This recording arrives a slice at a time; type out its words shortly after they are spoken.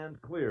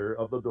stand clear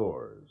of the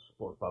doors.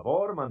 Por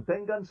favor,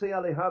 manténganse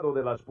alejado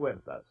de las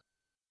puertas.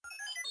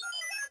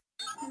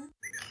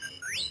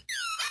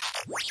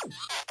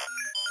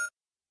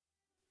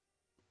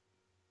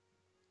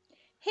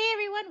 Hey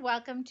everyone,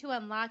 welcome to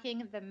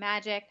Unlocking the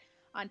Magic.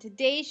 On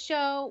today's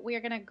show, we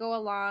are going to go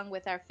along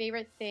with our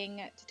favorite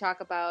thing to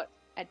talk about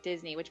at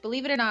Disney, which,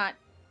 believe it or not,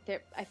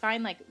 I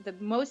find like the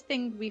most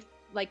thing we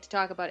like to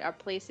talk about are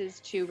places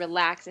to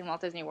relax in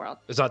Walt Disney World.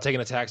 It's not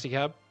taking a taxi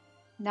cab?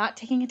 Not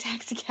taking a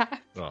taxi cab.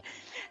 Oh.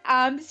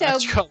 So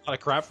I've got a lot of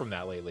crap from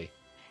that lately.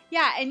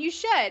 Yeah, and you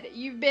should.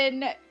 You've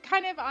been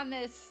kind of on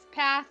this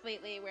path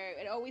lately where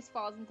it always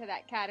falls into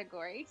that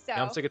category. So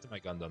Yeah, I'm sticking to my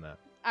guns on that.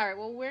 All right,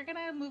 well, we're going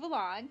to move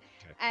along.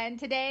 Okay. And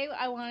today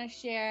I want to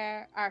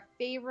share our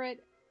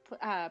favorite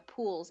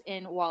pools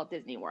in Walt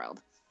Disney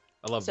World.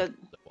 I love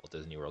Walt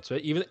Disney World. So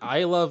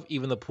I love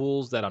even the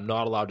pools that I'm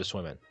not allowed to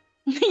swim in.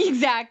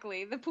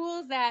 Exactly. The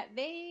pools that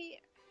they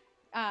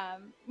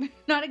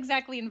not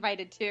exactly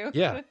invited to.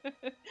 Yeah.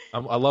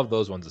 I love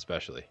those ones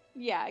especially.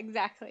 Yeah,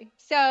 exactly.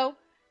 So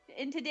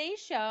in today's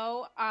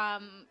show,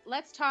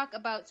 let's talk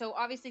about, so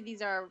obviously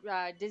these are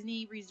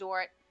Disney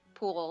Resort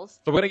pools.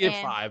 So we're going to give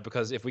 5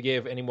 because if we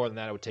gave any more than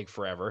that, it would take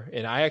forever.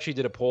 And I actually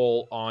did a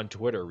poll on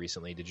Twitter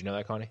recently. Did you know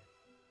that, Connie?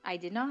 I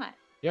did not.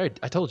 Yeah,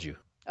 I told you.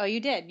 Oh, you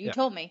did? You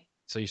told me.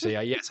 So you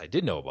say, yes, I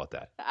did know about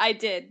that. I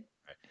did.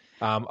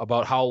 Right.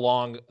 About how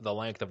long the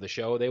length of the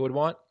show they would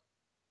want.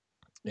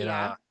 And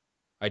yeah.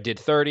 I did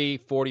 30,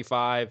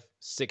 45,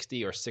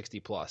 60, or 60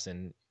 plus.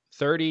 And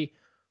 30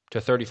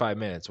 to 35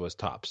 minutes was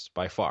tops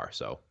by far.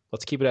 So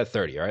let's keep it at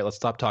 30, all right? Let's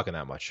stop talking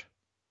that much.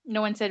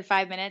 No one said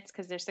 5 minutes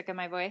because they're sick of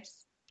my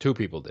voice? 2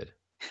 people did.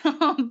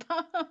 I'm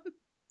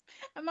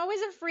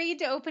always afraid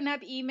to open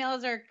up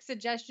emails or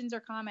suggestions or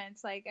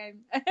comments. Like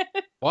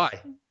Why?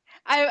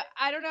 I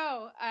don't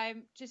know. I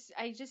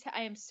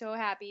am so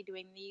happy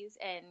doing these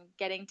and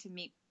getting to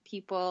meet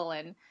people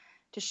and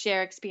to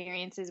share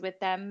experiences with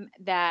them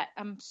that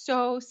I'm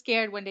so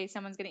scared one day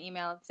someone's going to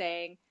email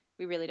saying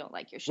we really don't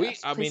like your show.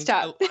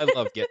 Stop. I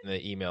love getting the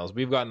emails.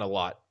 We've gotten a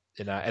lot.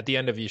 And at the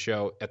end of this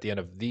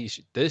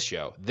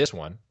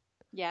one,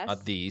 yes,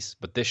 not these,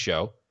 but this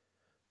show.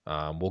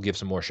 We'll give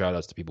some more shout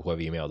outs to people who have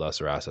emailed us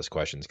or asked us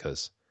questions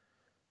because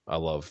I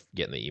love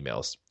getting the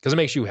emails because it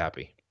makes you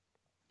happy.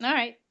 All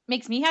right.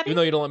 Makes me happy. Even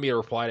though you don't let me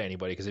reply to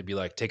anybody because it'd be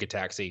like, take a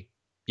taxi.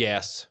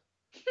 Yes.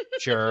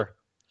 Sure.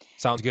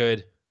 Sounds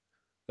good.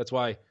 That's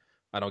why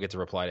I don't get to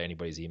reply to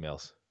anybody's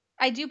emails.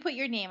 I do put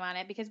your name on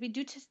it because we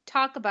do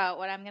talk about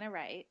what I'm going to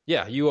write.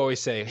 Yeah. You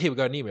always say, hey, we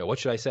got an email. What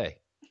should I say?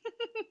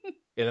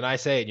 And then I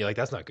say it and you're like,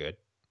 that's not good.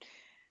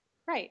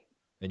 Right.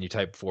 And you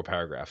type 4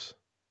 paragraphs.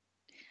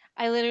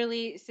 I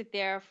literally sit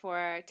there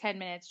for 10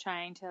 minutes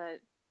trying to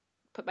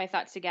put my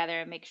thoughts together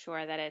and make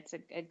sure that it's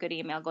a good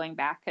email going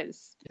back.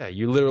 Yeah,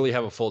 you literally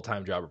have a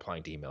full-time job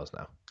replying to emails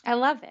now. I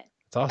love it.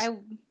 It's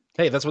awesome.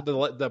 Hey, that's what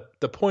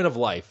the point of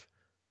life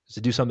is,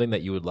 to do something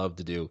that you would love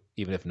to do,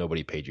 even if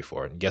nobody paid you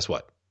for it. And guess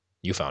what?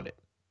 You found it.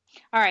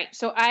 All right.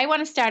 So I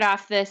want to start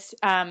off this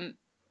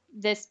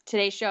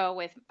today's show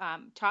with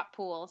top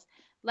pools.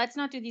 Let's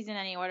not do these in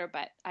any order,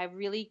 but I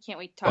really can't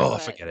wait to talk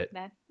about forget it.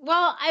 That.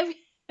 Well,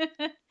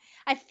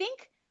 I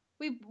think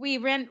we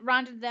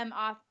rounded them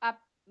off up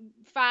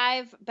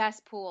 5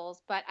 best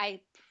pools, but I'm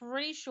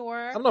pretty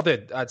sure. I don't know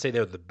if I'd say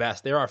they're the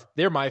best.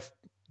 They're my.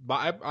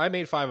 I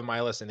made 5 on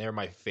my list, and they're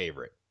my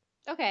favorite.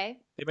 Okay.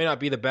 They may not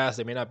be the best.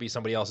 They may not be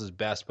somebody else's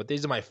best, but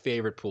these are my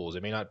favorite pools. They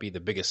may not be the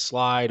biggest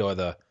slide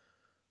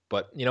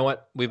but you know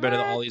what? We've been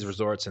to all these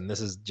resorts, and this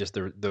is just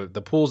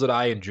the pools that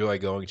I enjoy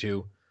going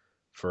to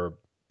for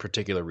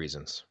particular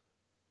reasons.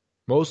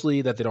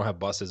 Mostly that they don't have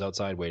buses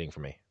outside waiting for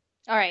me.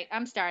 All right,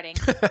 I'm starting.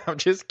 I'm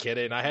just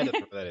kidding. I had to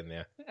throw that in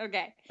there.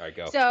 Okay. All right,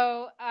 go.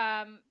 So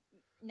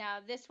now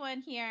this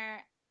one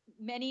here,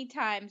 many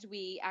times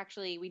we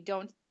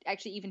don't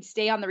actually even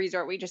stay on the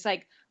resort. We just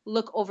like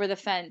look over the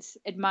fence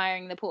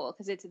admiring the pool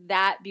because it's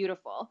that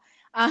beautiful.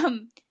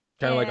 Kind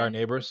of like our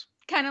neighbors.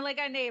 Kind of like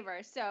our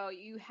neighbors. So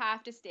you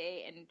have to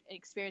stay and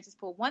experience this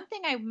pool. One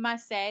thing I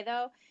must say,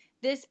 though,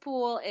 this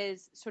pool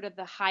is sort of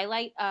the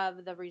highlight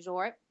of the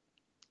resort.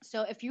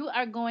 So if you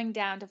are going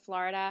down to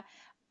Florida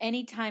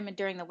anytime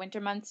during the winter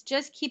months,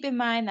 just keep in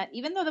mind that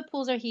even though the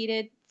pools are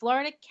heated,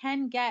 Florida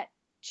can get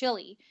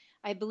chilly.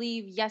 I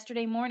believe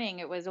yesterday morning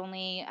it was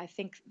only, I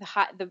think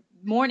the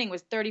morning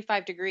was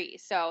 35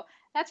 degrees. So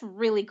that's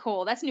really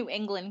cold. That's New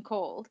England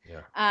cold.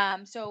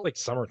 Yeah. So like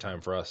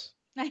summertime for us.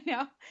 I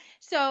know.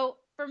 So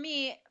for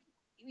me,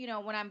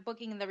 when I'm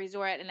booking the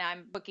resort and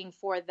I'm booking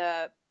for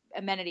the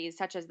amenities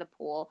such as the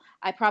pool,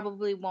 I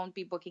probably won't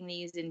be booking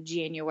these in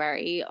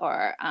January,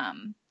 or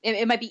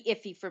it might be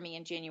iffy for me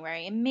in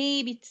January and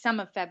maybe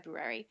some of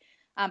February.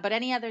 But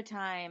any other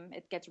time,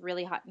 it gets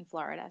really hot in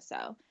Florida.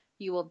 So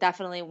you will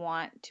definitely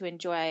want to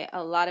enjoy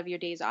a lot of your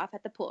days off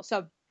at the pool.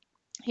 So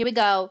here we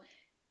go.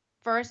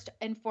 First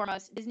and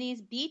foremost,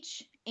 Disney's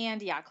Beach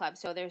and Yacht Club.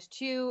 So there's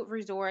 2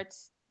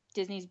 resorts,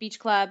 Disney's Beach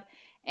Club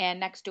and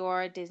next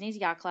door, Disney's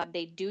Yacht Club.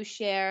 They do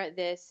share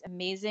this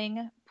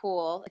amazing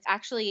pool. It's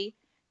actually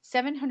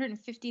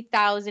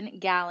 750,000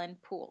 gallon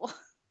pool.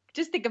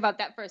 Just think about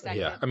that for a second.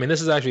 Yeah, I mean,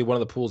 this is actually one of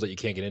the pools that you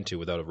can't get into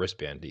without a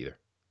wristband either.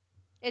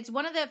 It's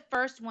one of the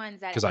first ones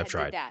that 'Cause I've did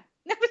tried. that.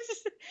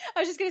 I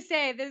was just gonna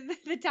say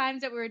the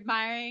times that we're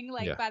admiring,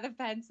 like by the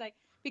fence, like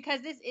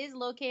because this is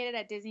located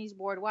at Disney's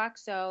boardwalk.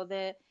 So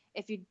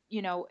if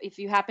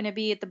you happen to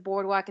be at the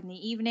boardwalk in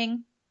the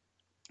evening,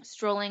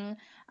 strolling,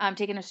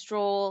 taking a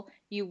stroll,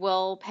 you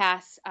will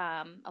pass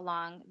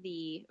along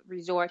the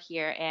resort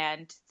here,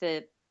 and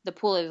the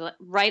pool is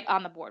right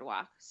on the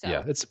boardwalk. So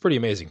yeah, it's a pretty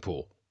amazing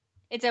pool.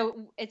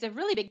 it's a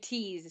really big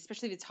tease,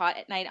 especially if it's hot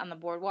at night on the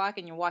boardwalk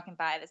and you're walking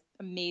by. This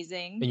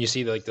amazing. And you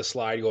see the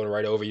slide going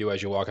right over you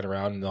as you're walking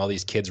around, and all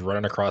these kids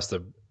running across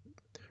the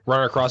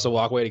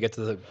walkway to get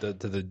to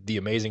the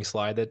amazing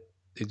slide that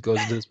it goes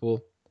into this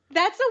pool.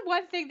 That's the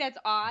one thing that's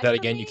odd. That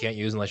again, you can't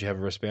use unless you have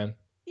a wristband.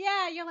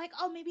 Yeah, you're like,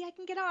 oh, maybe I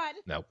can get on.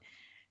 No.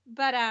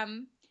 But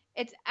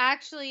it's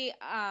actually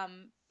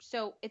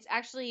it's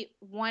actually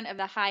one of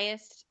the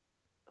highest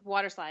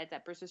water slides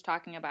that Bruce was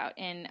talking about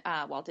in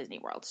Walt Disney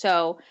World.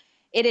 So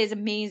it is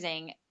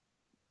amazing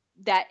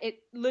that it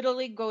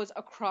literally goes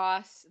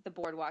across the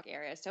boardwalk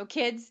area. So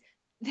kids,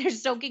 they're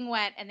soaking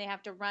wet and they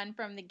have to run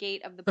from the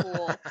gate of the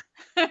pool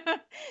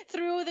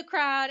through the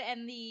crowd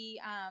and the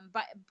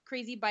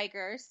crazy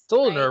bikers. It's a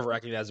little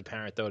nerve-wracking as a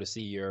parent, though, to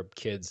see your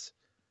kids,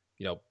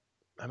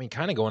 I mean,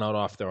 kind of going out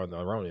off there on their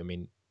own. I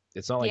mean,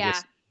 it's not like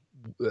it's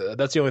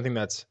that's the only thing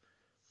that's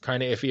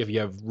kind of iffy. If you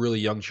have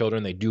really young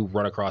children, they do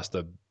run across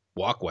the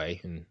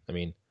walkway, and I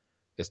mean,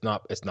 it's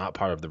not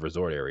part of the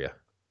resort area.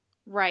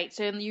 Right.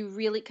 So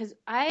because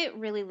I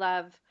really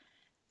love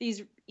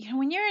these,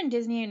 when you're in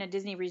Disney, in a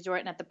Disney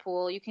resort and at the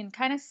pool, you can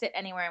kind of sit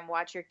anywhere and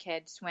watch your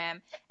kids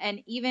swim.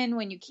 And even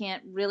when you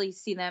can't really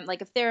see them,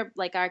 like if they're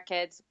like our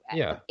kids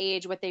at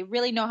age, what they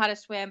really know how to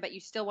swim, but you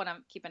still want to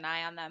keep an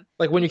eye on them.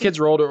 Like when your kids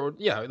are older,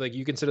 like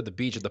you can sit at the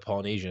beach at the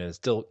Polynesian, and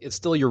it's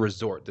still your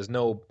resort. There's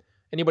no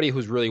anybody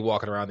who's really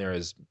walking around there.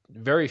 Is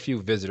very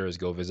few visitors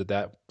go visit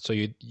that. So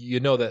you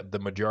know that the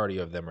majority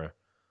of them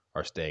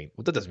are staying.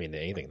 Well, that doesn't mean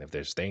anything. If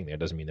they're staying there, it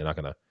doesn't mean they're not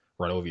going to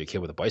run over your kid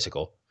with a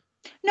bicycle.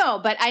 No,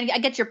 but I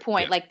get your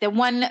point. Yeah. Like the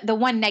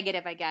one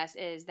negative, I guess,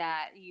 is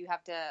that you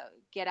have to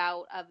get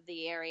out of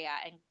the area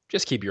and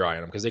just keep your eye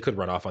on them because they could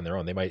run off on their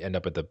own. They might end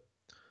up at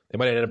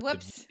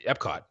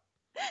Epcot.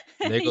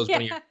 And there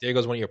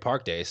goes one of your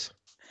park days.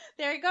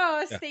 There it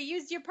goes. Yeah. They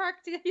used their park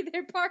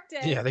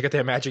day. Yeah, they got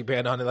their magic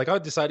band on. They're like, I'll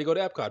decide to go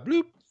to Epcot.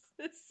 Bloop.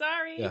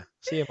 Sorry. Yeah.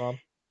 See you, Mom.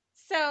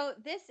 So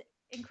this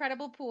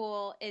incredible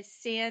pool is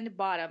sand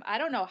bottom. I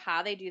don't know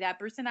how they do that.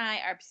 Bruce and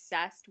I are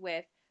obsessed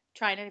with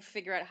trying to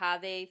figure out how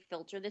they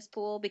filter this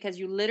pool because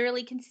you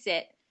literally can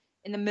sit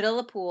in the middle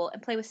of the pool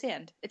and play with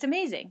sand. It's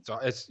amazing. So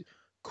it's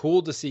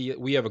cool to see.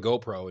 We have a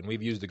GoPro and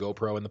we've used the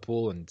GoPro in the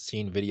pool and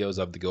seen videos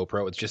of the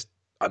GoPro. It's just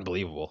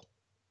unbelievable.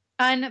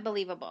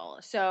 Unbelievable.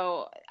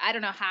 So I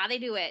don't know how they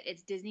do it.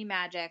 It's Disney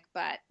magic,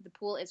 but the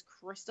pool is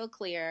crystal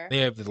clear. They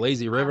have the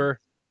lazy river.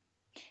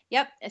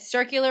 Yep, a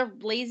circular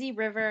lazy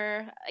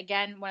river.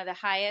 Again, one of the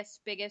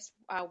highest, biggest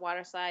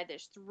water slide.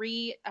 There's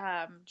 3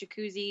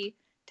 jacuzzi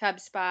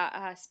tub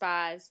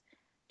spas.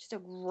 Just a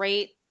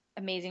great,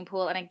 amazing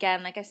pool. And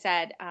again, like I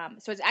said,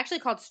 so it's actually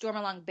called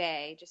Stormalong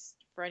Bay, just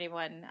for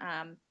anyone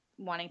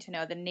wanting to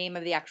know the name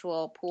of the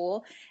actual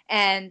pool.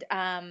 And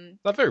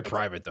not very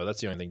private though. That's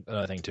the only thing.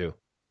 Another thing too.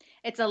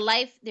 There's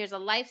a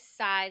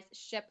life-size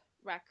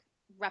shipwreck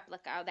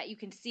replica that you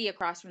can see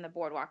across from the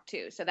boardwalk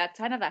too. So that's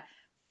kind of a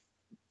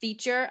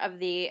feature of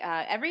the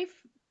every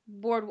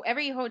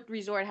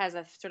resort has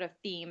a sort of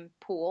theme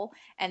pool,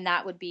 and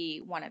that would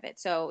be one of it.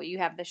 So you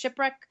have the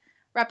shipwreck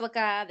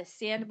replica, the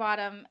sand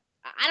bottom.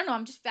 I don't know.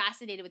 I'm just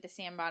fascinated with the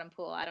sand bottom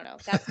pool. I don't know.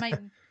 That's my.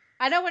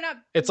 I know we're not.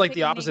 It's like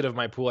the opposite of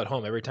my pool at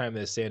home. Every time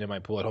there's sand in my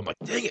pool at home, I'm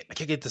like, dang it, I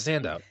can't get the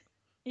sand out.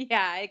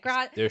 Yeah, it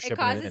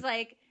causes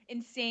like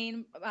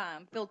insane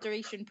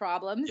filtration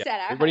problems.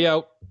 Yeah, everybody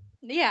out.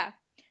 Yeah.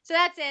 So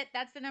that's it.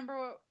 That's the number.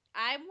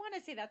 I want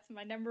to say that's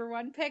my number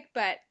 1 pick,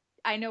 but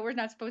I know we're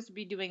not supposed to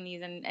be doing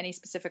these in any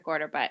specific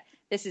order, but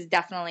this is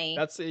definitely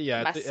that's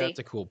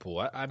a cool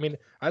pool. I mean,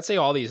 I'd say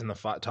all these in the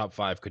top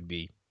 5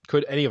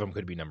 any of them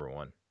could be number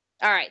 1.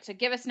 All right, so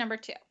give us number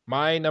 2.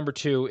 My number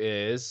 2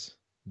 is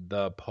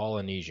the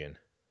Polynesian.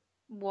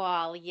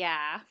 Well,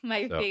 yeah,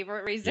 my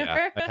favorite resort.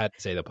 Yeah, I had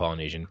to say the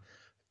Polynesian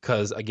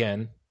because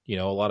again,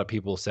 a lot of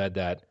people said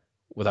that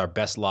with our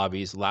best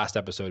lobbies. Last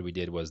episode we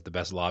did was the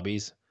best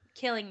lobbies.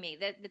 Killing me.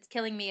 That's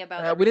killing me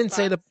about. We didn't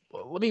say the.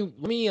 Let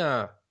me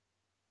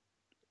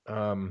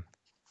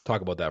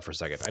talk about that for a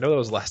second. I know that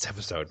was the last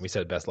episode. We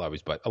said best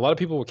lobbies, but a lot of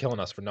people were killing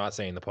us for not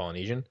saying the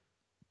Polynesian.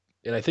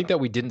 And I think that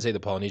we didn't say the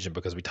Polynesian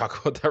because we talk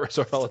about that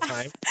resort all the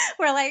time.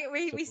 We're like,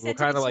 we said we're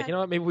kind of like, you know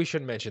what, maybe we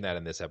shouldn't mention that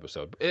in this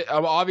episode.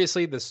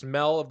 Obviously, the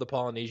smell of the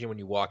Polynesian when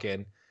you walk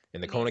in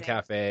the Kona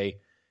Cafe,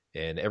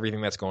 and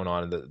everything that's going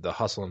on, and the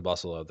hustle and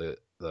bustle of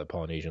the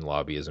Polynesian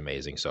lobby is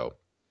amazing. So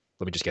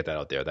let me just get that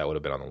out there. That would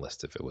have been on the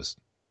list if it was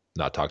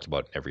not talked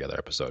about in every other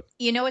episode.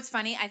 You know what's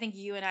funny? I think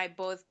you and I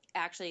both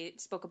actually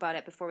spoke about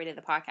it before we did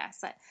the podcast.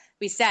 But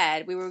we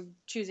said we were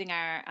choosing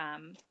our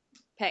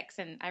picks,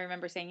 and I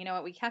remember saying, you know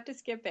what, we have to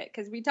skip it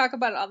because we talk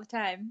about it all the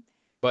time.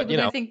 But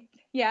People gonna think,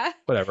 yeah.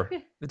 whatever.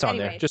 It's on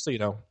there. Anyways. Just so you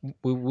know,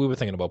 we were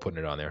thinking about putting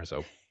it on there.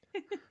 So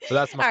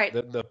that's my All right.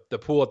 the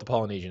pool at the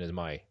Polynesian is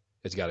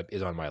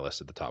on my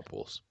list of the top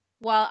pools.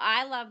 Well,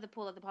 I love the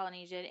pool at the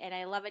Polynesian, and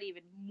I love it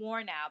even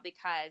more now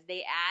because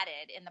they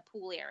added in the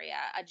pool area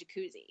a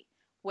jacuzzi,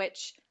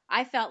 which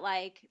I felt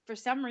like for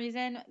some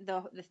reason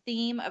the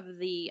theme of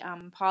the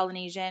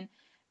Polynesian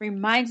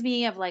reminds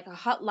me of like a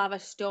hot lava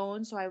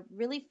stone. So I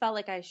really felt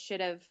like I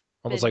should have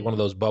Almost like one of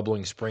those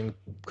bubbling spring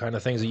kind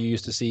of things that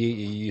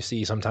you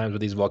see sometimes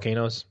with these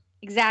volcanoes.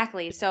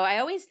 Exactly. So I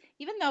always,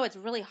 even though it's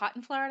really hot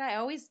in Florida, I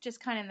always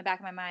just kind of in the back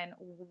of my mind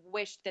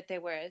wish that there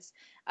was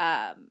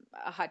a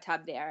hot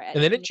tub there.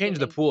 And they didn't change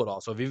the pool at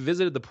all. So if you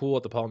visited the pool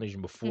at the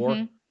Polynesian before,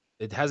 Mm-hmm.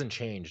 it hasn't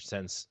changed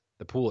since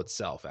the pool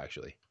itself,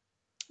 actually.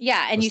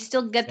 Yeah, and you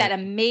still get that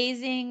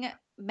amazing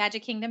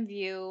Magic Kingdom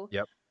view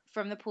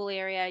from the pool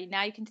area.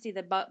 Now you can see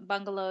the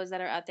bungalows that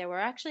are out there were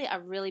actually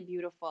are really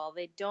beautiful.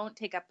 They don't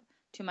take up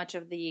too much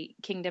of the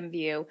kingdom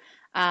view.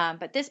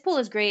 But this pool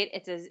is great.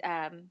 It's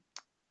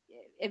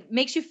it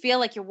makes you feel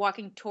like you're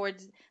walking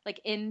towards,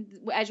 like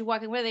as you're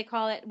walking, what do they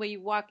call it? Where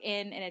you walk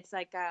in and it's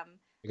like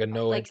a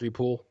no entry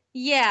pool.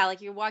 Yeah,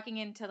 like you're walking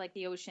into like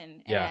the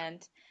ocean. Yeah.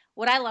 And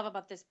what I love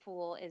about this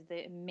pool is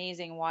the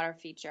amazing water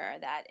feature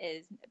that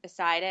is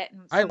beside it.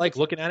 And I like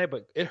looking at it,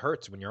 but it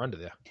hurts when you're under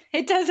there.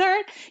 It does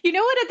hurt. You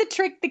know what the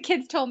trick the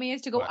kids told me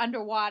is to go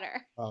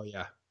underwater. Oh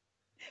yeah.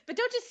 But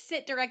don't just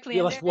sit directly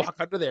you under. like walk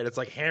under there and it's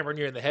like hammering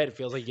you in the head. It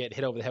feels like you get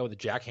hit over the head with a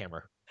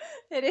jackhammer.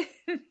 It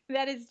is.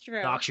 That is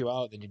true. Knocks you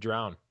out, then you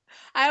drown.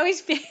 I always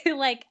feel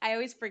like I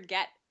always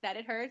forget that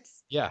it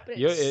hurts. Yeah.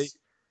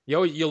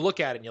 You look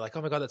at it and you're like,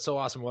 oh my God, that's so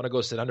awesome. I want to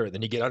go sit under it.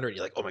 Then you get under it and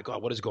you're like, oh my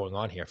God, what is going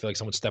on here? I feel like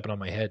someone's stepping on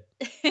my head.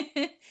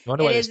 I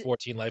wonder why there's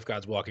 14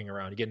 lifeguards walking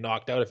around. You get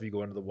knocked out if you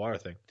go into the water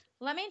thing.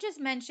 Let me just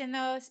mention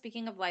though,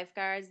 speaking of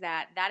lifeguards,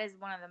 that is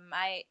one of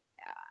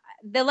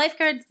the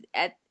lifeguards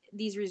at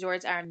these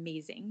resorts are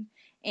amazing.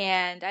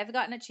 And I've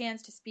gotten a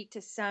chance to speak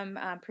to some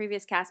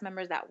previous cast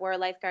members that were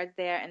lifeguards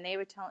there, and they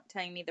were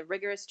telling me the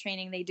rigorous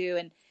training they do,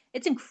 and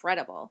it's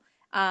incredible.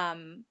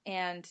 And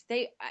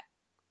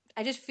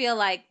I just feel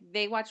like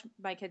they watch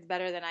my kids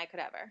better than I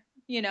could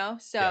ever,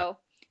 So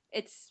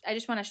I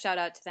just want to shout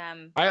out to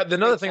them.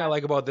 Another thing I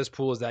like about this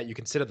pool is that you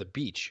can sit at the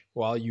beach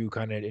while you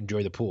kind of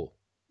enjoy the pool.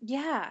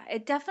 Yeah,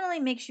 it definitely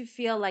makes you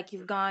feel like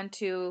you've gone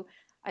to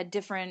a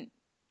different.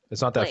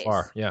 It's not that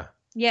far. Yeah.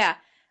 Yeah.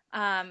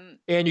 And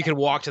you can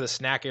walk to the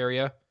snack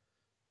area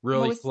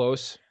really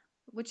close.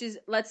 Which is,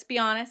 let's be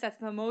honest, that's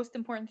the most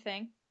important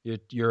thing.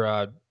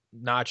 Your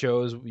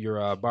nachos,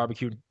 your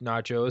barbecue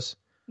nachos.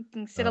 You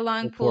can sit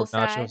along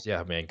poolside. Nachos.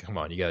 Yeah, man, come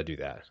on. You got to do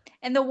that.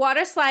 And the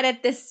water slide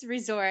at this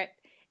resort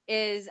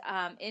is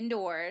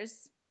indoors.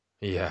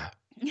 Yeah.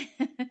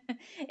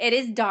 It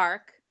is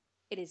dark.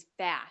 It is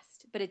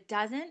fast, but it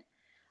doesn't.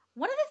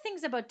 One of the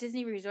things about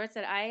Disney resorts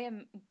that I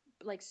am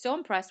like so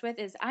impressed with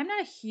is I'm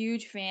not a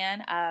huge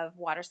fan of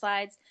water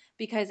slides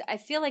because I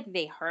feel like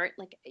they hurt.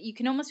 Like you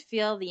can almost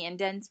feel the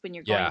indents when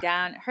you're going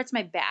down. It hurts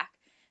my back.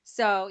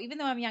 So even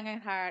though I'm young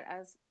at heart,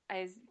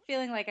 I was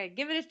feeling like I'd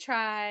give it a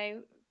try,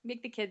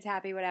 make the kids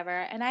happy, whatever.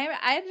 And I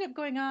ended up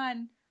going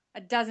on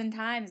a dozen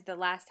times the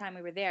last time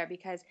we were there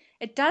because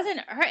it doesn't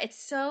hurt.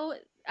 It's so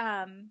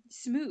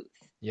smooth.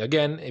 Yeah,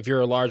 again, if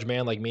you're a large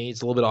man like me,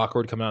 it's a little bit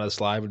awkward coming out of the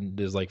slide when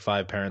there's like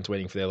 5 parents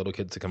waiting for their little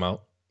kids to come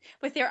out.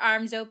 With their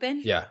arms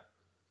open? Yeah.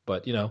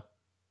 But,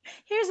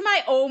 Here's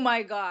my, oh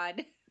my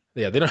God.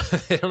 Yeah,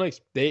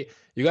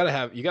 you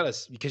gotta,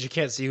 because you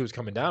can't see who's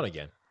coming down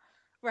again.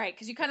 Right,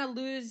 because you kind of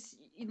lose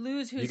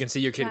who's. You can see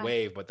your kid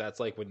wave, but that's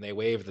like when they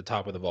wave at the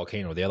top of the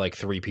volcano. They're like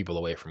 3 people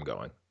away from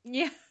going.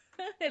 Yeah,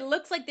 it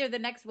looks like they're the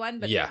next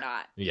one, but they're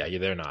not. Yeah,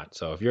 they're not.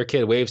 So if your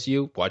kid waves to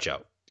you, watch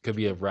out. Could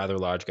be a rather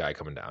large guy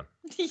coming down.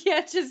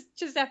 Yeah, just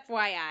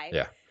FYI.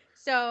 Yeah.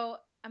 So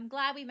I'm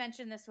glad we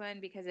mentioned this one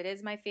because it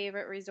is my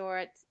favorite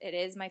resort. It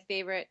is my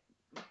favorite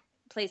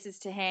places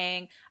to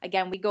hang.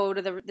 Again, we go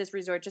to this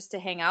resort just to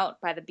hang out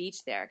by the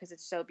beach there because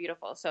it's so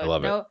beautiful. So I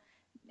love it.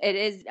 It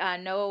is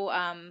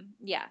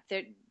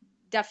they're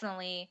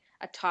definitely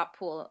a top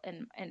pool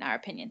in our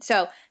opinion.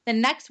 So the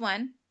next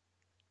one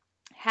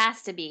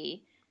has to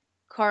be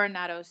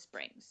Coronado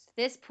Springs.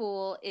 This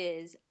pool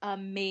is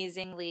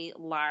amazingly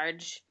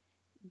large,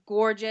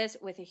 gorgeous,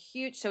 with a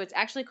huge, so it's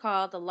actually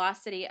called the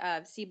Lost City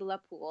of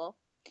Cibola Pool.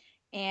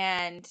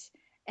 And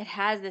it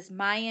has this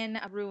Mayan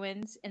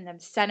ruins in the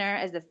center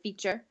as the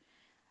feature.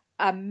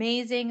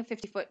 Amazing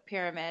 50-foot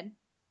pyramid.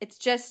 It's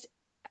just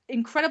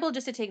incredible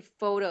just to take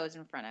photos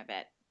in front of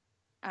it.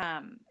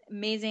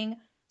 Amazing.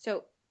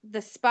 So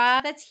the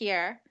spa that's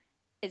here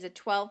is a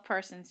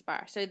 12-person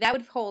spa. So that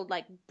would hold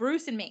like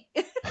Bruce and me.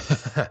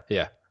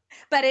 Yeah.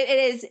 But it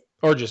is.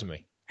 Or just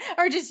me.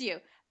 Or just you.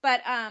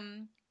 But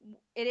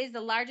it is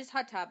the largest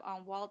hot tub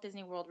on Walt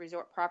Disney World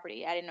Resort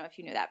property. I didn't know if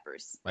you knew that,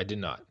 Bruce. I did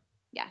not.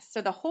 Yes.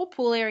 So the whole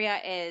pool area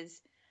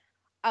is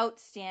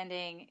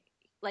outstanding.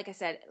 Like I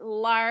said,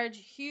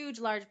 huge,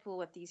 large pool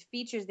with these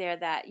features there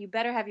that you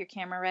better have your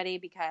camera ready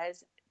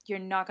because you're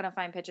not going to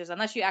find pictures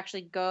unless you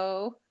actually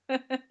go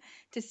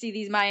to see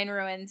these Mayan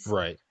ruins.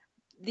 Right.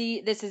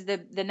 this is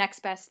the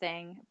next best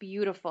thing.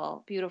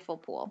 Beautiful, beautiful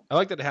pool. I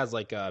like that it has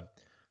like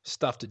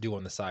stuff to do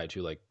on the side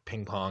too, like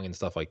ping pong and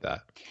stuff like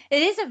that.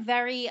 It is a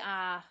very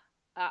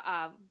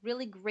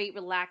really great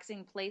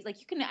relaxing place. Like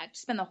you can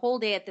spend the whole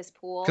day at this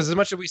pool. Because as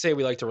much as we say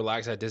we like to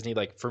relax at Disney,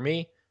 like for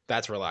me,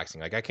 that's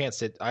relaxing. Like I can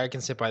sit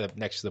by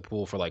next to the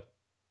pool for like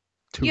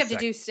 2 You have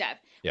seconds. to do stuff.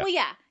 Yeah. Well,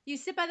 yeah, you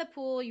sit by the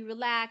pool, you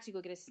relax, you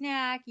go get a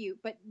snack.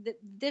 But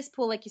this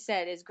pool, like you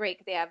said, is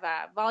great. They have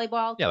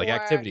volleyball. Yeah, like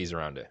court. activities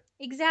around it.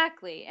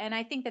 Exactly, and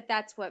I think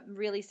that's what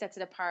really sets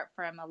it apart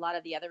from a lot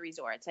of the other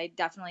resorts. I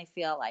definitely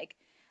feel like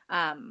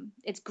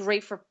it's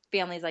great for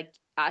families like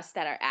us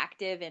that are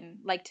active and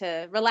like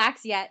to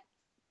relax yet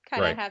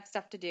kind of have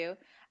stuff to do.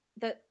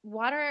 The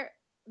water,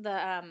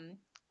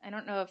 I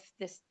don't know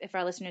if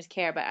our listeners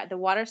care, but the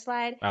water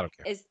slide I don't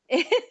care. is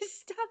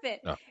stop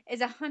it. No. Is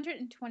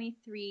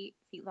 123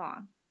 feet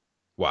long.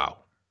 Wow.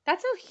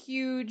 That's a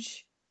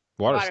huge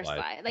Water water slide.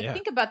 slide. Like Yeah.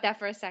 think about that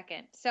for a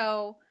second.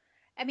 So,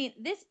 I mean,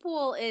 this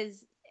pool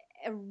is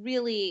a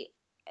really,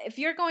 if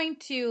you're going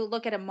to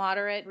look at a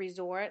moderate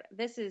resort,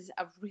 this is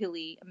a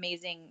really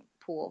amazing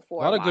pool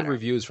for A lot of good moderate.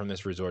 reviews from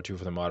this resort too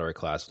for the moderate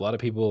class. A lot of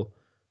people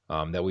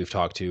that we've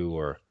talked to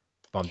or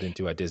bumped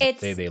into at Disney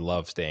say they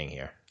love staying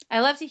here. I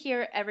love to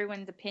hear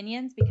everyone's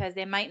opinions because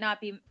they might not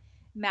be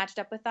matched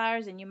up with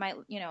ours, and you might,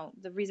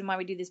 the reason why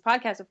we do this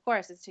podcast, of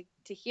course, is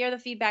to hear the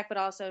feedback, but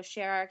also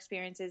share our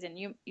experiences, and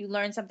you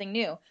learn something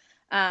new.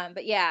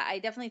 But yeah,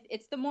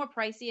 it's the more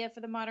pricier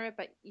for the moderate,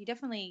 but you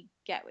definitely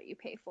get what you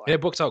pay for. And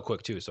it books out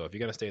quick too. So if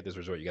you're gonna stay at this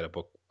resort, you got to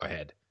book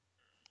ahead.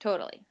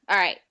 Totally. All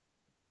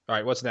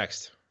right. What's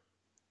next?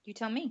 You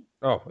tell me.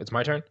 Oh, it's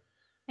my turn.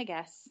 I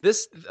guess.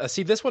 This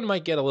one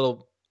might get a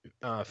little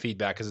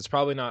feedback because it's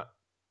probably not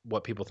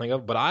what people think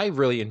of, but I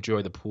really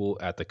enjoy the pool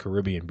at the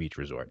Caribbean Beach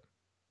Resort.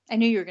 I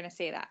knew you were going to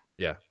say that.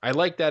 Yeah, I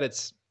like that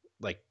it's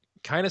like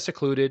kind of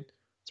secluded.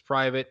 It's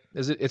private.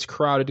 It's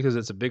crowded because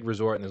it's a big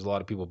resort and there's a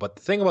lot of people. But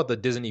the thing about the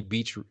Disney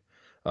Beach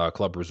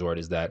Club Resort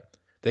is that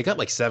they got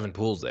like 7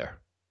 pools there.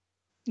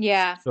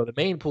 Yeah. So the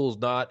main pool's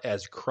not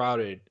as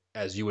crowded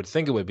as you would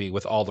think it would be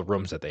with all the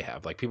rooms that they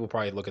have. Like people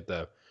probably look at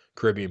the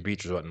Caribbean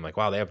Beach Resort and like,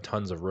 wow, they have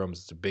tons of rooms.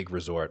 It's a big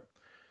resort.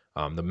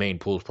 The main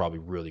pool is probably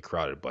really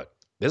crowded, but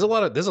there's a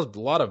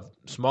lot of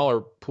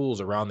smaller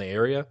pools around the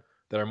area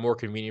that are more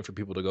convenient for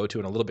people to go to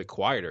and a little bit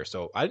quieter.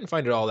 So I didn't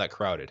find it all that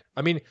crowded.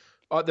 I mean,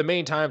 the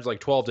main times like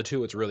 12 to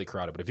 2, it's really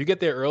crowded. But if you get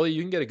there early,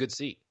 you can get a good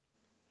seat.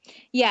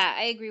 Yeah,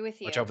 I agree with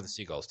you. Watch out for the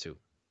seagulls too.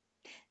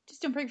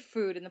 Just don't bring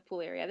food in the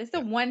pool area. This is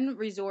the one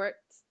resort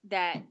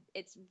that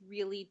it's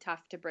really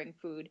tough to bring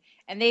food,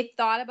 and they've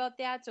thought about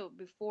that. So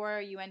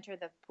before you enter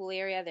the pool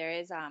area, there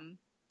is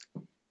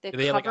the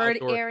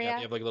covered area. Yeah,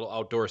 they have like a little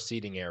outdoor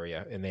seating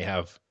area, and they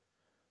have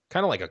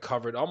kind of like a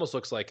covered. Almost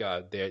looks like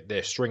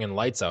they're stringing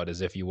lights out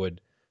as if you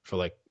would for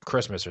like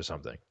Christmas or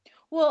something.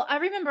 Well, I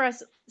remember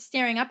us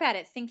staring up at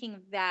it,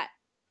 thinking that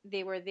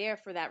they were there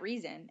for that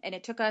reason, and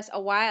it took us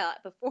a while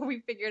before we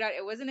figured out.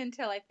 It wasn't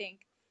until I think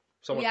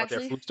someone got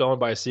their food stolen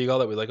by a seagull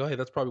that we're like, oh, hey,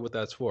 that's probably what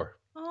that's for.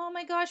 Oh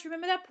my gosh!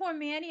 Remember that poor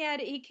man?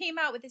 He came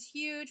out with this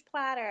huge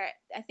platter.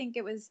 I think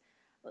it was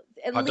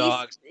at hot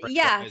least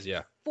dogs,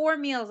 yeah, 4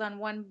 meals on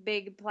one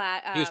big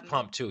plat. He was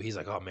pumped too. He's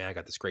like, oh man, I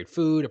got this great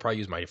food. I probably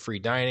use my free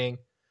dining.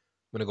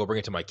 I'm gonna go bring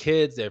it to my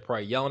kids. They're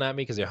probably yelling at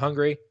me because they're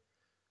hungry.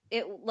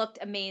 It looked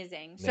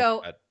amazing. And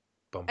so got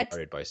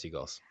bombarded by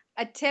seagulls.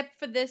 A tip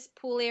for this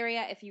pool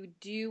area, if you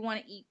do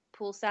want to eat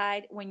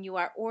poolside, when you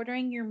are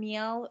ordering your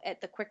meal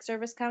at the quick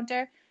service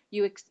counter,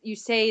 you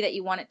say that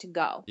you want it to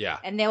go. Yeah.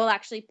 And they will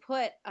actually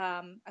put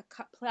a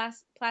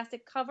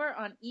plastic cover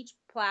on each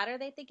platter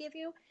that they give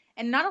you.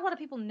 And not a lot of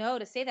people know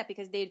to say that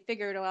because they'd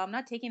figured, well, I'm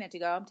not taking it to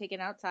go. I'm taking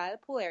it outside the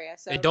pool area.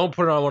 So they don't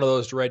put it on one of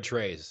those red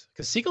trays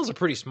because seagulls are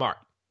pretty smart.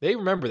 They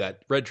remember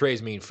that red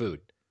trays mean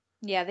food.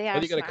 Yeah, they are.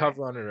 Whether you got a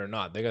cover on it or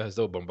not, they're gonna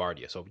still bombard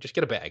you. So just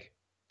get a bag.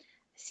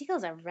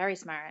 Seagulls are very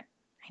smart.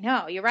 I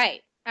know, you're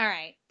right. All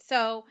right.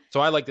 So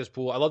I like this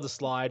pool. I love the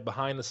slide,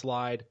 behind the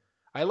slide.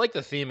 I like the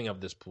theming of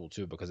this pool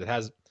too because it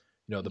has,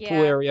 the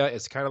pool area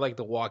is kind of like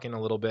the walk-in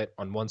a little bit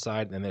on one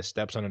side and then there's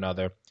steps on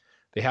another.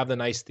 They have the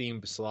nice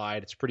themed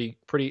slide. It's pretty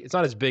it's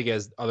not as big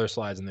as other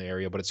slides in the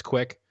area, but it's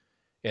quick.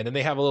 And then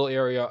they have a little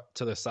area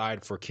to the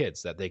side for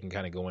kids that they can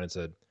kind of go in. It's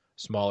a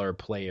smaller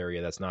play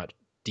area that's not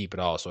deep at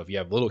all. So if you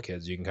have little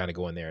kids, you can kind of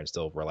go in there and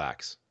still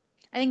relax.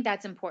 I think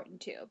that's important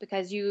too,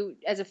 because you,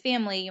 as a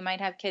family, you might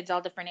have kids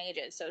all different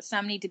ages. So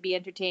some need to be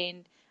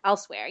entertained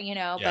elsewhere,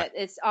 but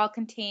it's all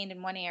contained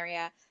in one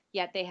area,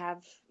 yet they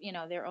have,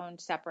 their own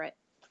separate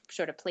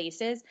sort of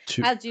places.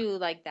 I do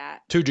like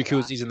that. 2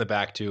 jacuzzis in the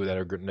back too that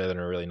are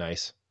really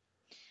nice.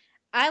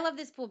 I love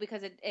this pool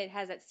because it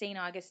has that St.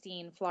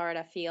 Augustine,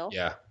 Florida feel.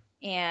 Yeah.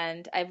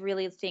 And I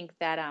really think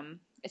that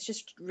it's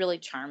just really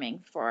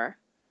charming for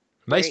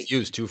nice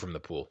views too from the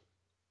pool.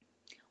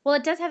 Well,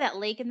 it does have that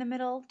lake in the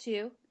middle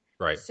too.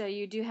 Right. So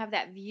you do have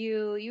that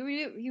view.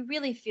 You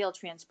really feel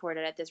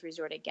transported at this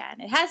resort again.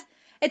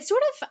 It's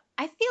sort of,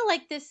 I feel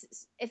like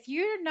this, if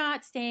you're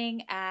not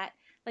staying at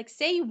like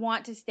say you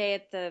want to stay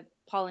at the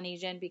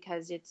Polynesian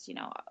because it's,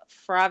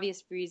 for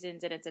obvious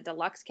reasons and it's a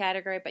deluxe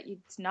category, but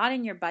it's not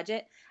in your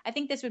budget. I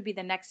think this would be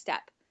the next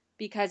step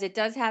because it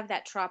does have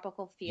that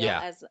tropical feel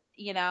Yeah. as,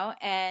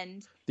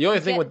 and The only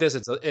you thing get- with this,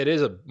 it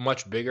is a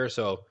much bigger.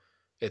 So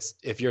it's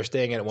if you're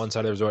staying at one side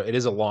of the resort, it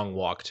is a long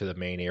walk to the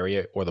main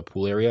area or the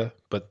pool area.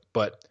 But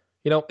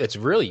it's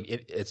really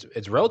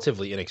it's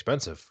relatively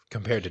inexpensive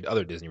compared to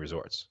other Disney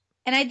resorts.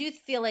 And I do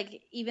feel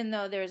like even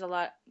though there's a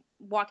lot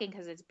walking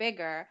because it's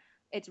bigger,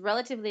 it's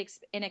relatively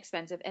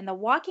inexpensive. And the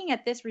walking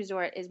at this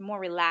resort is more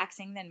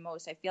relaxing than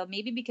most. I feel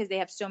maybe because they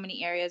have so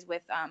many areas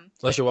with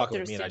Unless you're walking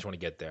with me and I just want to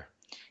get there.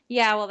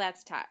 Yeah, well,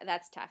 that's tough.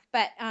 That's tough.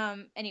 But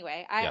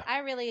anyway, Yeah. I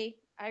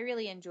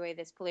really enjoy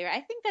this pool area.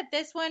 I think that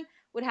this one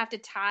would have to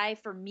tie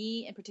for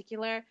me in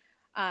particular.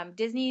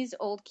 Disney's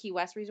Old Key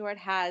West Resort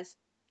has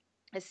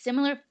a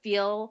similar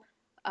feel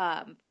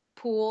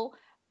pool,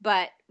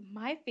 but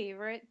my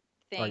favorite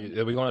thing.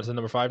 Are we going on to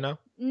number 5 now?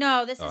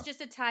 No, this is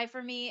just a tie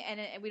for me,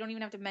 and we don't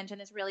even have to mention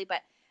this really,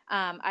 but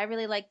I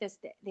really like this.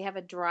 They have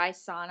a dry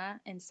sauna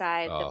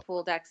inside the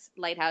pool deck's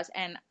lighthouse,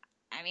 and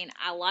I mean,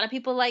 a lot of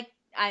people like.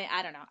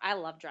 I don't know. I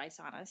love dry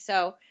saunas.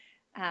 So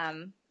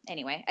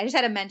anyway, I just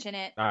had to mention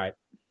it. All right.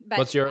 But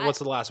what's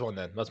the last one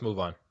then? Let's move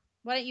on.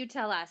 Why don't you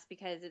tell us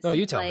because it's no,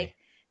 you tell me.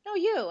 No,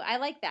 you. I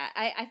like that.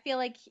 I feel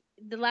like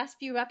the last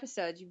few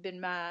episodes you've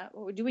been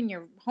doing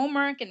your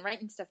homework and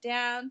writing stuff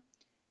down.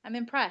 I'm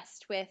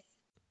impressed with.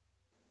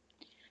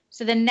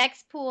 So the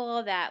next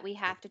pool that we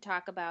have to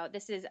talk about,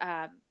 this is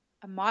a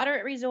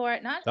moderate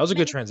resort. That was a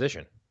good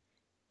transition.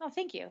 Oh,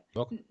 thank you.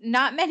 Welcome.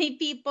 Not many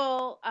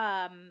people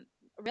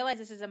realize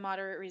this is a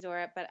moderate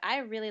resort, but I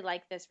really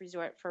like this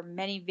resort for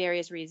many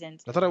various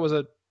reasons. I thought it was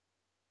a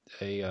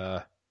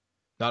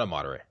not a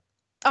moderate.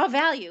 Oh,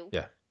 value.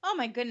 Yeah. Oh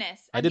my goodness.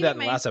 I did that in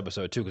the last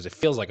episode too because it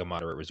feels like a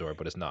moderate resort,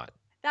 but it's not.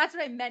 That's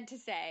what I meant to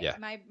say. Yeah.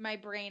 My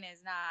brain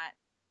is not.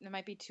 It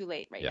might be too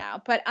late right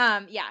now, but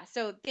yeah.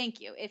 So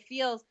thank you. It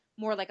feels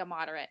more like a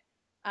moderate,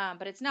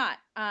 but it's not.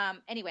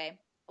 Anyway,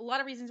 a lot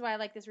of reasons why I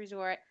like this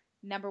resort.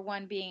 Number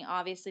one being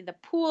obviously the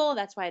pool.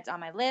 That's why it's on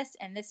my list.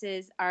 And this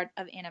is Art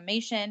of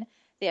Animation.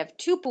 They have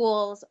 2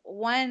 pools.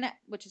 One,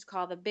 which is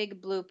called the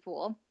Big Blue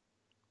Pool.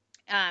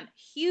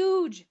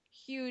 Huge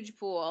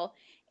pool.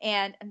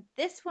 And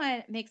this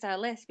one makes our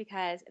list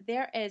because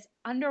there is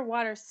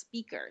underwater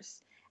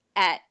speakers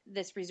at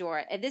this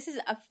resort. And this is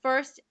a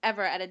first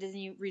ever at a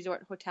Disney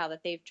resort hotel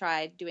that they've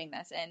tried doing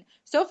this. And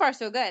so far,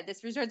 so good.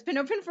 This resort's been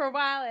open for a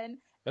while. And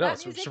I know. I'm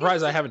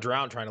surprised I haven't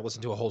drowned trying to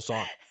listen to a whole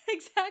song.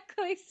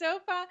 Exactly. So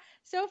far,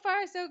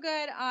 so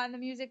good on the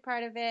music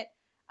part of it.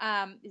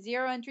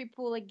 0 entry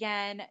pool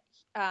again.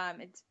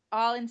 It's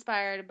all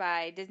inspired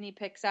by Disney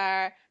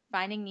Pixar,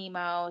 Finding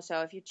Nemo.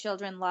 So if your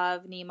children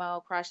love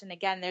Nemo, Crush, and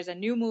again, there's a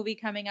new movie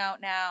coming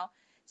out now.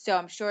 So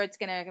I'm sure it's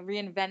going to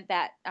reinvent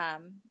that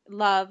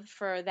love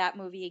for that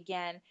movie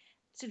again.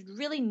 It's a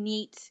really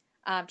neat,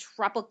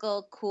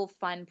 tropical, cool,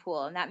 fun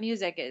pool. And that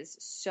music is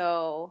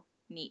so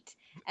neat.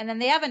 And then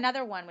they have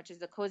another one, which is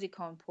the Cozy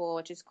Cone Pool,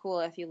 which is cool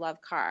if you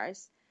love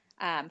cars.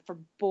 For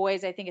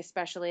boys, I think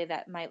especially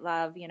that might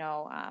love,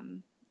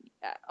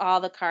 all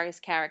the Cars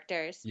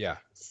characters. Yeah.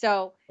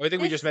 So I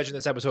think we just mentioned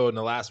this episode in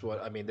the last one.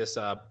 I mean, this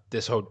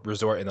whole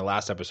resort in the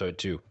last episode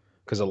too,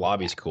 because the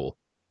lobby's cool.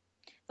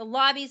 The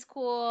lobby's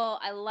cool.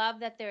 I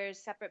love that there's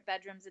separate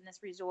bedrooms in this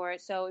resort,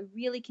 so it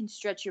really can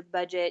stretch your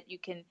budget. You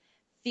can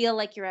feel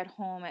like you're at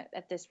home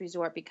at this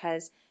resort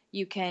because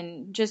you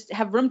can just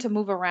have room to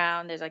move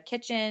around. There's a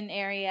kitchen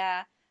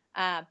area.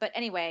 But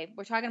anyway,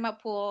 we're talking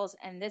about pools,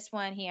 and this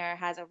one here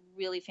has a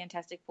really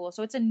fantastic pool.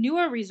 So it's a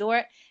newer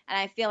resort, and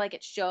I feel like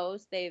it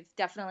shows. They've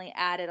definitely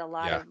added a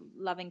lot of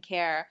love and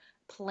care,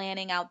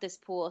 planning out this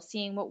pool,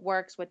 seeing what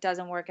works, what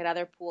doesn't work at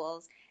other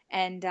pools.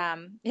 And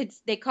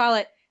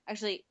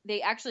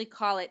they actually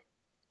call it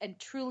a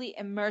truly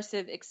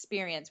immersive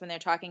experience when they're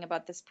talking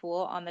about this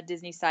pool on the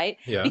Disney site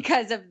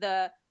because of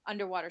the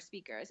underwater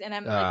speakers. And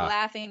I'm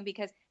laughing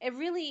because it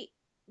really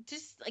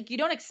just you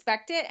don't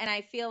expect it. And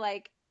I feel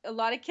like a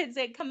lot of kids,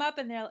 they come up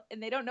and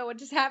they don't know what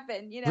just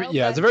happened, Yeah, but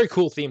it's a very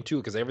cool theme too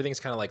because everything's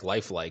kind of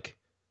lifelike.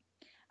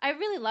 I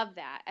really love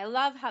that. I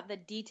love how the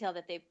detail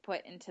that they've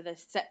put into the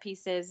set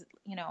pieces,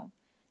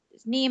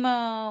 there's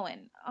Nemo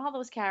and all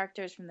those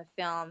characters from the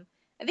film.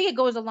 I think it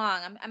goes along.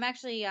 I'm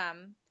actually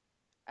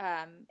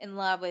in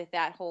love with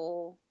that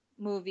whole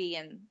movie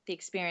and the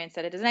experience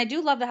that it is. And I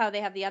do love how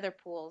they have the other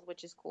pools,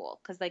 which is cool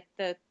because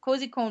the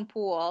Cozy Cone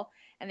Pool,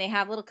 and they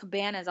have little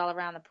cabanas all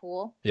around the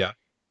pool. Yeah.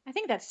 I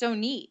think that's so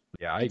neat.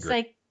 Yeah, I agree.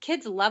 It's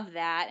kids love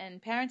that,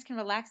 and parents can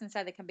relax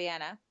inside the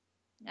cabana.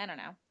 I don't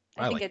know.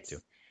 I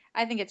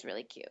think it's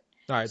really cute.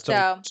 All right,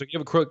 so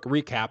give a quick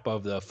recap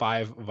of the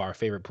 5 of our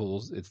favorite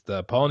pools. It's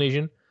the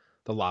Polynesian,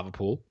 the Lava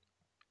Pool,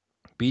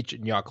 Beach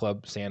and Yacht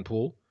Club Sand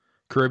Pool,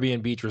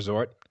 Caribbean Beach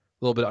Resort,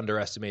 a little bit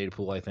underestimated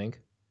pool, I think.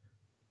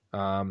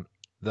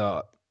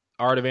 The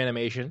Art of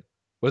Animation.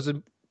 What's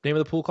the name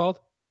of the pool called?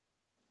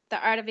 The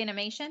Art of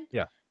Animation?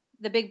 Yeah.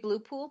 The Big Blue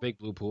Pool? Big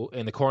Blue Pool.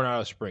 And the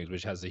Coronado Springs,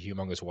 which has the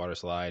humongous water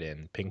slide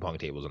and ping pong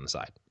tables on the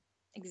side.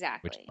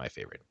 Exactly. Which is my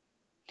favorite.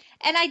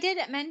 And I did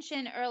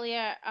mention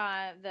earlier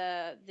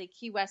the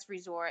Key West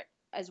resort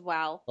as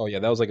well. Oh yeah,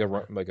 that was like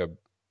a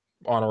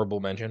honorable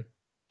mention.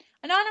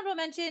 An honorable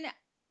mention.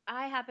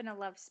 I happen to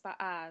love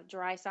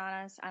dry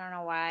saunas. I don't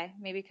know why.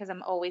 Maybe because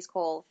I'm always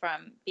cold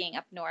from being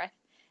up north.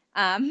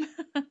 Um,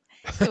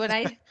 so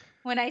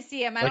when I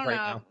see them, I Like don't right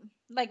know. now.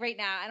 Like right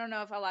now, I don't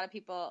know if a lot of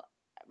people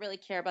really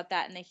care about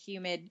that in the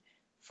humid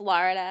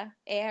Florida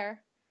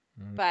air.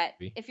 But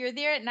Maybe. if you're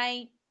there at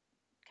night,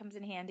 comes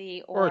in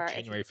handy. Or Or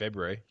January,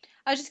 February.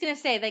 I was just gonna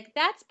say, like,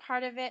 that's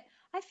part of it.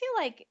 I feel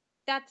like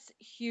that's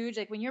huge.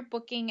 Like when you're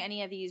booking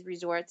any of these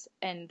resorts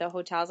and the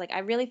hotels, like I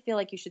really feel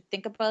like you should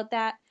think about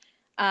that.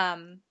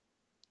 Um,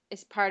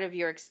 as part of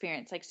your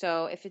experience. Like,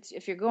 so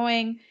if you're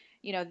going,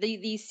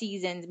 these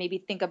seasons, maybe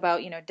think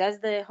about, does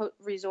the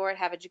resort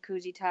have a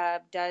jacuzzi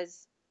tub?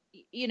 Does,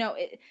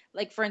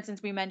 like for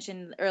instance, we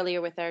mentioned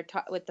earlier with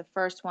with the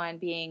first one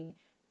being,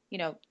 you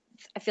know,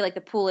 I feel like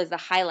the pool is the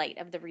highlight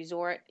of the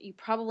resort. You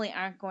probably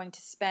aren't going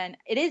to spend.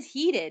 It is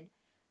heated,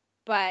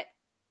 but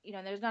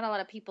there's not a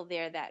lot of people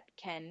there that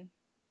can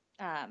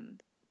um,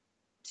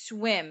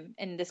 swim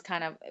in this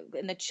kind of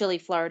in the chilly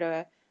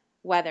Florida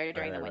weather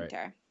during the Right.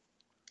 winter.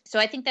 So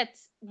I think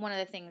that's one of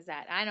the things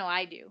that I know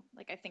I do.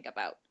 Like I think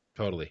about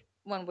Totally.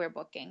 when we're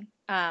booking.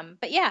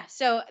 But yeah,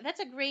 so that's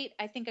a great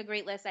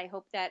list. I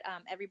hope that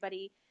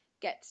everybody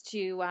gets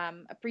to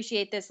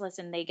appreciate this list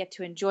and they get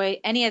to enjoy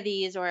any of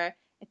these. Or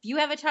if you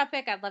have a top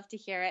pick, I'd love to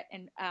hear it.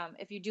 And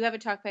if you do have a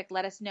top pick,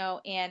 let us know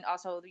and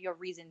also your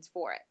reasons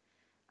for it.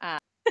 I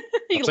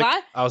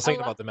was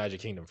thinking about the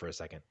Magic Kingdom for a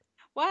second.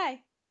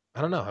 Why?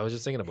 I don't know. I was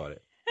just thinking about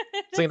it.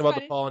 That's Thinking about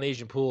funny. the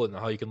Polynesian pool and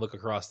how you can look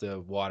across the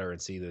water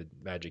and see the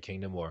Magic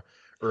Kingdom, or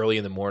early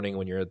in the morning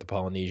when you're at the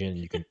Polynesian,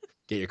 you can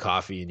get your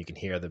coffee and you can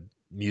hear the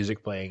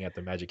music playing at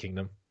the Magic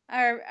Kingdom.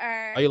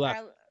 Why you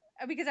laugh?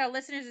 Because our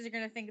listeners are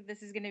going to think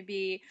this is going to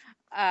be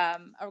a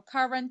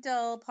car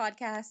rental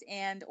podcast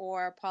and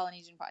or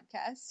Polynesian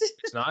podcast.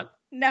 It's not?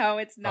 No,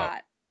 it's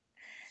not.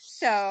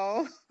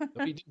 So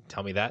No, you didn't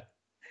tell me that.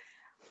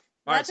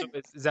 All right, so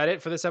is that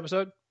it for this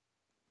episode?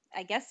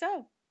 I guess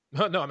so.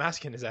 No, I'm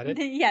asking, is that it?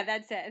 Yeah,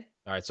 that's it.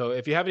 All right, so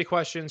if you have any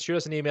questions, shoot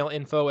us an email,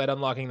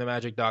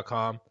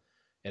 info@unlockingthemagic.com.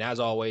 And as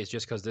always,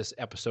 just because this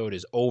episode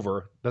is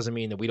over doesn't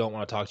mean that we don't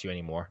want to talk to you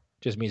anymore.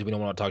 It just means we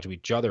don't want to talk to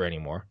each other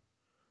anymore.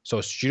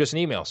 So shoot us an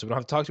email so we don't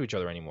have to talk to each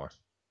other anymore.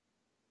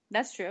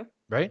 That's true.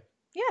 Right?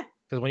 Yeah.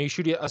 Because when you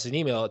shoot us an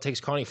email, it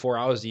takes Connie 4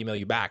 hours to email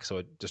you back, so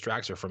it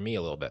distracts her from me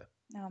a little bit.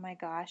 Oh my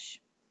gosh.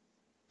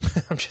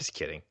 I'm just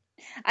kidding.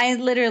 I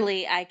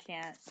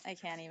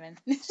can't even.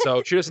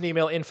 So shoot us an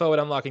email,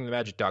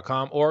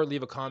 info@unlockingthemagic.com, or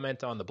leave a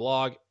comment on the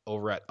blog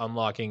over at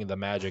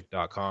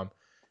unlockingthemagic.com.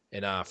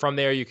 And from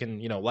there, you can,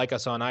 like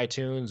us on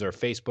iTunes or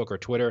Facebook or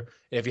Twitter.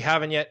 And if you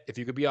haven't yet, if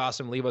you could be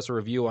awesome, leave us a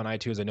review on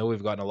iTunes. I know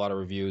we've gotten a lot of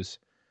reviews.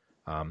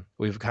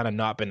 We've kind of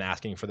not been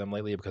asking for them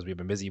lately because we've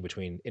been busy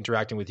between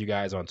interacting with you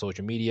guys on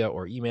social media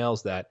or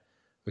emails that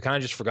we kind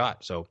of just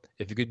forgot. So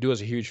if you could do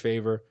us a huge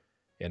favor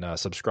and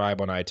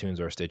subscribe on iTunes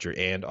or Stitcher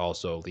and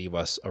also leave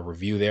us a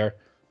review there,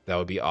 that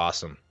would be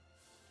awesome.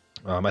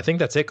 I think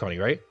that's it, Connie,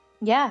 right?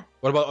 Yeah.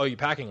 What about your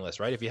packing list,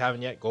 right? If you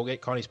haven't yet, go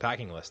get Connie's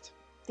packing list.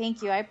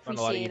 Thank you. I I've gotten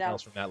a lot of appreciate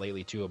emails from that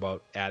lately, too,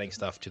 about adding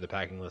stuff to the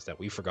packing list that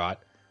we forgot.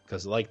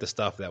 Because like the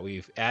stuff that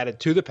we've added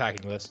to the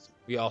packing list,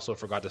 we also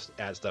forgot to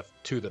add stuff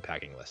to the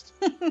packing list.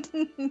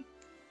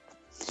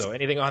 So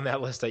anything on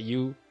that list that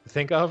you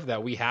think of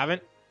that we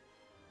haven't,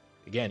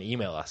 again,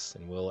 email us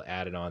and we'll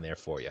add it on there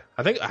for you.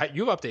 I think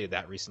you've updated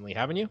that recently,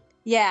 haven't you?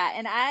 Yeah,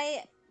 and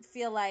I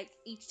feel like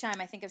each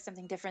time I think of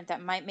something different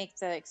that might make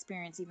the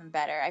experience even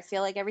better. I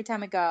feel like every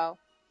time I go,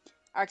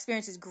 our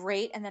experience is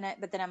great, and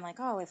but then I'm like,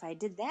 oh, if I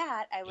did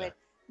that, I would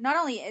not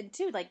only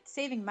too like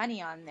saving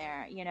money on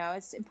there.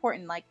 It's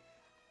important. Like,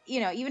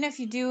 even if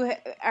you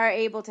are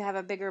able to have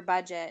a bigger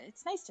budget,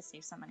 it's nice to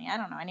save some money. I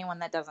don't know anyone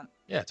that doesn't.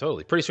 Yeah,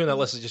 totally. Pretty soon that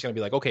list is just going to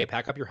be like, okay,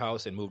 pack up your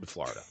house and move to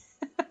Florida.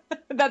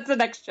 That's the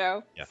next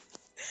show. Yeah.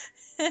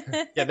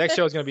 Yeah, next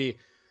show is going to be,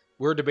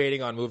 we're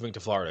debating on moving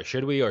to Florida.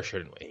 Should we or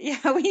shouldn't we?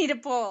 Yeah, we need a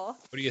poll.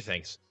 What do you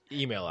think?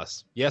 Email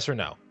us. Yes or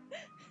no?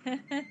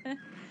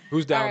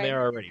 Who's down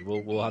there already?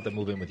 We'll have to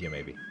move in with you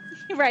maybe.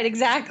 Right,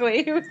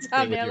 exactly. Who's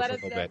down there? Let us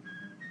know.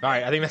 All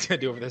right, I think that's going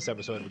to do it for this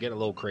episode. We're getting a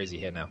little crazy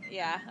here now.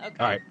 Yeah, okay.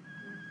 All right.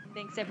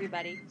 Thanks,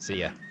 everybody.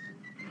 See ya.